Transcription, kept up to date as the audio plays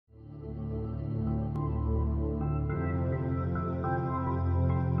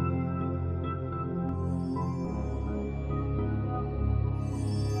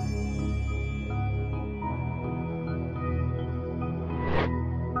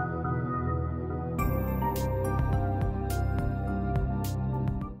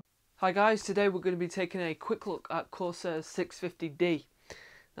Hi guys, today we're going to be taking a quick look at Corsair's 650D.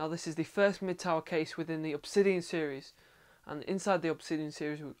 Now this is the first mid-tower case within the Obsidian series, and inside the Obsidian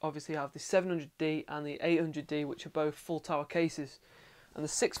series we obviously have the 700D and the 800D, which are both full tower cases. And the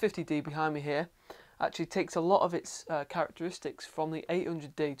 650D behind me here actually takes a lot of its characteristics from the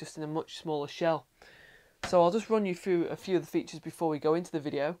 800D, just in a much smaller shell. So I'll just run you through a few of the features before we go into the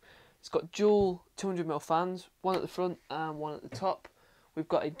video. It's got dual 200mm fans, one at the front and one at the top. We've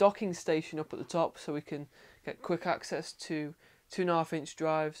got a docking station up at the top so we can get quick access to 2.5-inch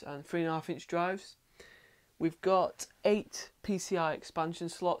drives and 3.5-inch drives. We've got 8 PCI expansion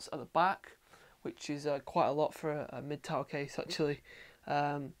slots at the back, which is quite a lot for a mid-tower case actually.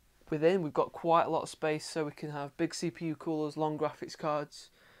 Within we've got quite a lot of space so we can have big CPU coolers, long graphics cards,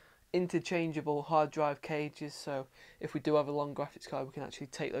 interchangeable hard drive cages, so if we do have a long graphics card we can actually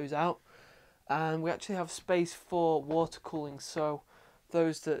take those out. And we actually have space for water cooling, so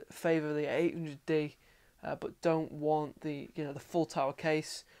those that favour the 800D but don't want the the full tower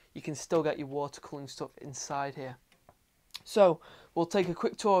case, you can still get your water cooling stuff inside here. So we'll take a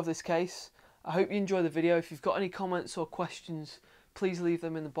quick tour of this case. I hope you enjoy the video. If you've got any comments or questions, please leave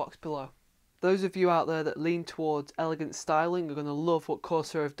them in the box below. Those of you out there that lean towards elegant styling are going to love what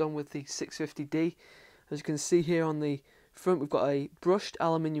Corsair have done with the 650D. As you can see here on the front, we've got a brushed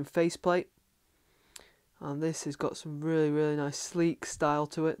aluminium faceplate. And this has got some really nice sleek style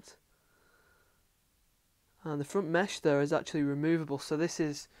to it. And the front mesh there is actually removable, so this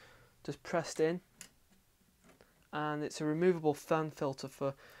is just pressed in. And it's a removable fan filter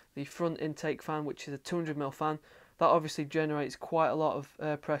for the front intake fan, which is a 200mm fan. That obviously generates quite a lot of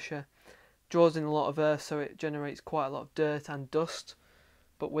air pressure, draws in a lot of air, so it generates quite a lot of dirt and dust.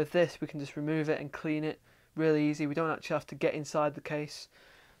 But with this we can just remove it and clean it really easy. We don't actually have to get inside the case,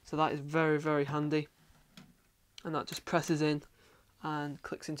 so that is very handy. And that just presses in and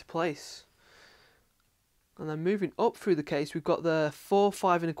clicks into place. And then moving up through the case, we've got the 4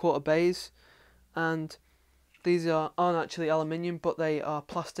 5.25 bays, and these aren't actually aluminium, but they are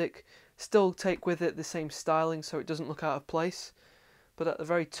plastic. Still take with it the same styling so it doesn't look out of place. But at the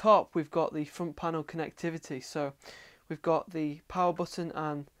very top we've got the front panel connectivity, so we've got the power button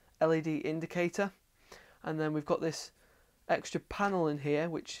and LED indicator, and then we've got this extra panel in here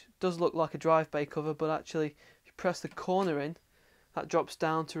which does look like a drive bay cover, but actually press the corner in, that drops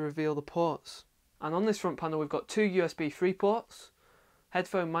down to reveal the ports. And on this front panel we've got 2 USB 3 ports,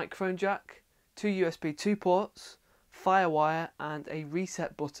 headphone microphone jack, 2 USB 2 ports, firewire and a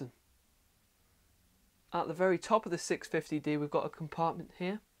reset button. At the very top of the 650D we've got a compartment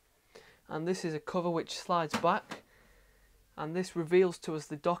here, and this is a cover which slides back, and this reveals to us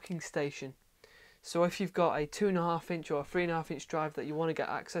the docking station. So if you've got a 2.5-inch or a 3.5-inch drive that you want to get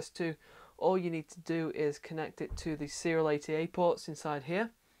access to, all you need to do is connect it to the serial ATA ports inside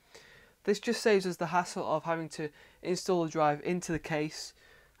here. This just saves us the hassle of having to install the drive into the case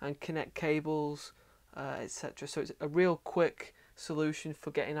and connect cables, etc. So it's a real quick solution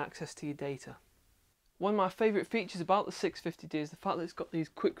for getting access to your data. One of my favourite features about the 650D is the fact that it's got these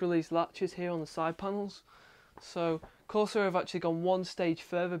quick release latches here on the side panels. So Corsair have actually gone one stage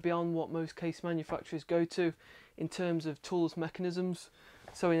further beyond what most case manufacturers go to in terms of toolless mechanisms.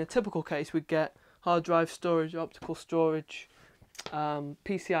 So in a typical case we'd get hard drive storage, optical storage,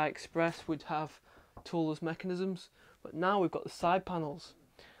 PCI Express would have toolless mechanisms, but now we've got the side panels,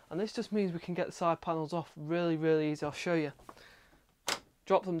 and this just means we can get the side panels off really easy. I'll show you.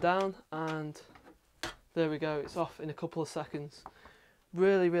 Drop them down and there we go, it's off in a couple of seconds.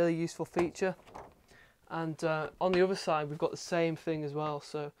 Really useful feature. And on the other side we've got the same thing as well,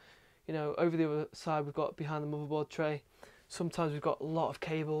 so over the other side we've got behind the motherboard tray. Sometimes we've got a lot of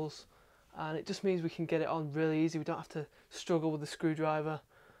cables, and it just means we can get it on really easy. We don't have to struggle with the screwdriver.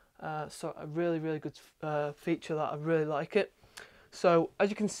 So a really good feature that I really like it. So as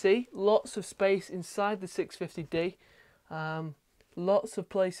you can see, lots of space inside the 650D. Lots of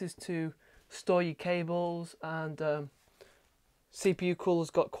places to store your cables, and CPU cooler's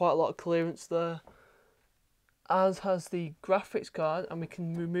got quite a lot of clearance there, as has the graphics card, and we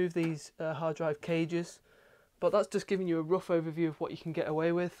can remove these hard drive cages. But that's just giving you a rough overview of what you can get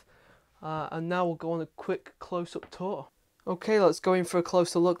away with. And now we'll go on a quick close-up tour. Okay, let's go in for a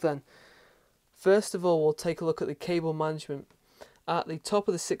closer look then. First of all, we'll take a look at the cable management. At the top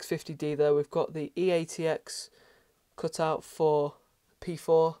of the 650D there, we've got the eATX cut out for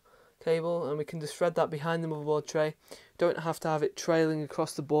P4 cable, and we can just thread that behind the motherboard tray. Don't have to have it trailing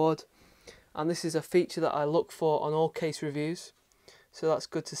across the board. And this is a feature that I look for on all case reviews, so that's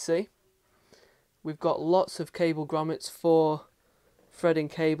good to see. We've got lots of cable grommets for threading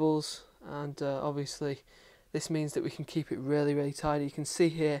cables, and obviously this means that we can keep it really tidy. You can see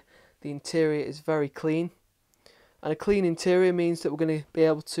here the interior is very clean. And a clean interior means that we're going to be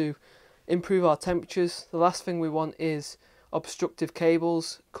able to improve our temperatures. The last thing we want is obstructive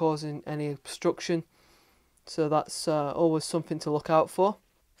cables causing any obstruction. So that's always something to look out for.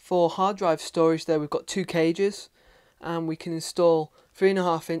 For hard drive storage there, we've got 2 cages, and we can install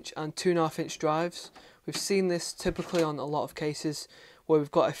 3.5-inch and 2.5-inch drives. We've seen this typically on a lot of cases where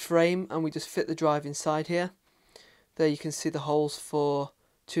we've got a frame and we just fit the drive inside here. There you can see the holes for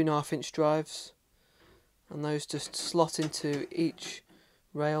 2.5-inch drives, and those just slot into each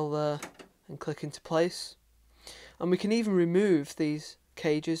rail there and click into place. And we can even remove these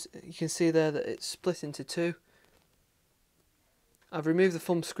cages. You can see there that it's split into 2. I've removed the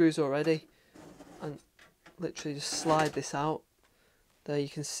thumb screws already and literally just slide this out. There you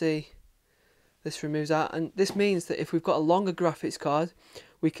can see this removes out, and this means that if we've got a longer graphics card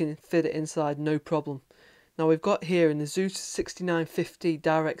we can fit it inside no problem. Now we've got here in the Zeus 6950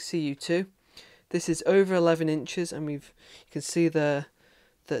 Direct CU2, this is over 11 inches, and you can see there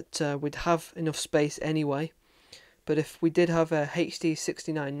that we'd have enough space anyway. But if we did have a HD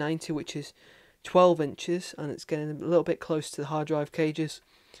 6990, which is 12 inches, and it's getting a little bit close to the hard drive cages,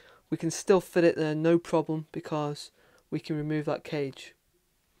 we can still fit it there no problem, because we can remove that cage.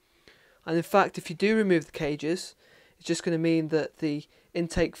 And in fact, if you do remove the cages, it's just going to mean that the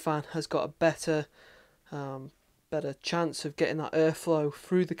intake fan has got a better chance of getting that airflow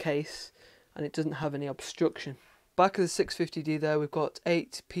through the case, and it doesn't have any obstruction. Back of the 650D there, we've got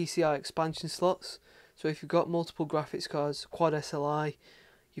 8 PCI expansion slots. So if you've got multiple graphics cards, quad SLI,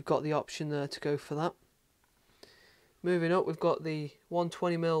 you've got the option there to go for that. Moving up, we've got the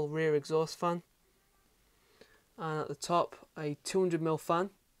 120mm rear exhaust fan, and at the top a 200mm fan.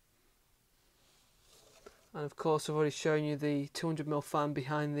 And of course I've already shown you the 200mm fan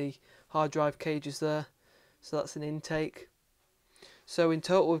behind the hard drive cages there, so that's an intake. So in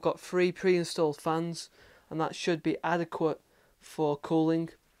total we've got 3 pre-installed fans, and that should be adequate for cooling.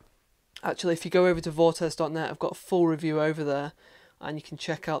 Actually, if you go over to vortex.net, I've got a full review over there, and you can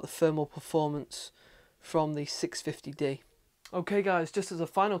check out the thermal performance from the 650D. Okay guys, just as a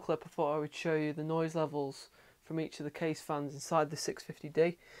final clip, I thought I would show you the noise levels from each of the case fans inside the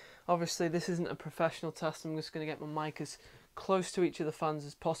 650D. Obviously this isn't a professional test, I'm just going to get my mic as close to each of the fans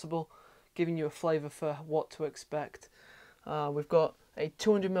as possible, giving you a flavour for what to expect. We've got a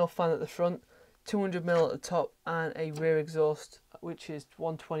 200mm fan at the front, 200mm at the top, and a rear exhaust which is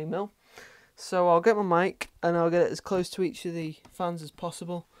 120mm. So I'll get my mic and I'll get it as close to each of the fans as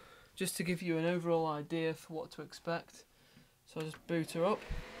possible, just to give you an overall idea for what to expect. So I'll just boot her up.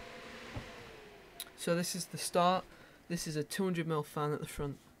 So this is the start. This is a 200mm fan at the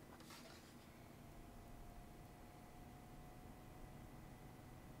front.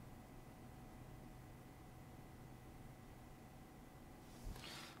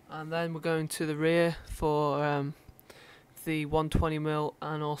 And then we're going to the rear for the 120mm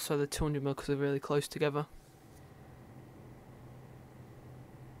and also the 200mm, because they're really close together.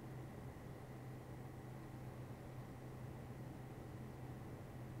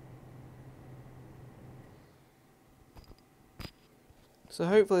 So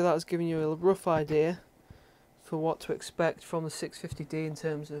hopefully that's given you a rough idea for what to expect from the 650D in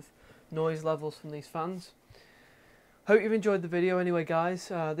terms of noise levels from these fans. Hope you've enjoyed the video anyway guys.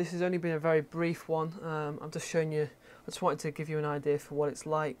 This has only been a very brief one. I'm just showing you, I just wanted to give you an idea for what it's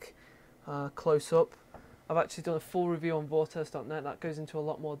like close up. I've actually done a full review on vortex.net that goes into a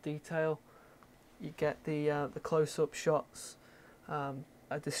lot more detail. You get the close-up shots,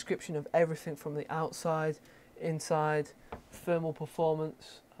 a description of everything from the outside, inside, thermal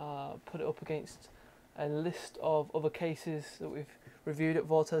performance, put it up against a list of other cases that we've reviewed at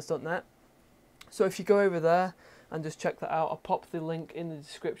vortex.net. So if you go over there and just check that out, I'll pop the link in the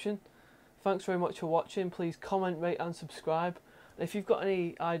description. Thanks very much for watching. Please comment, rate and subscribe. And if you've got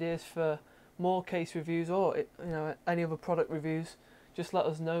any ideas for more case reviews, or any other product reviews, just let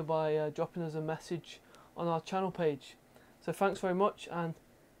us know by dropping us a message on our channel page. So thanks very much, and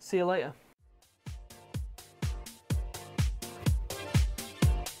see you later.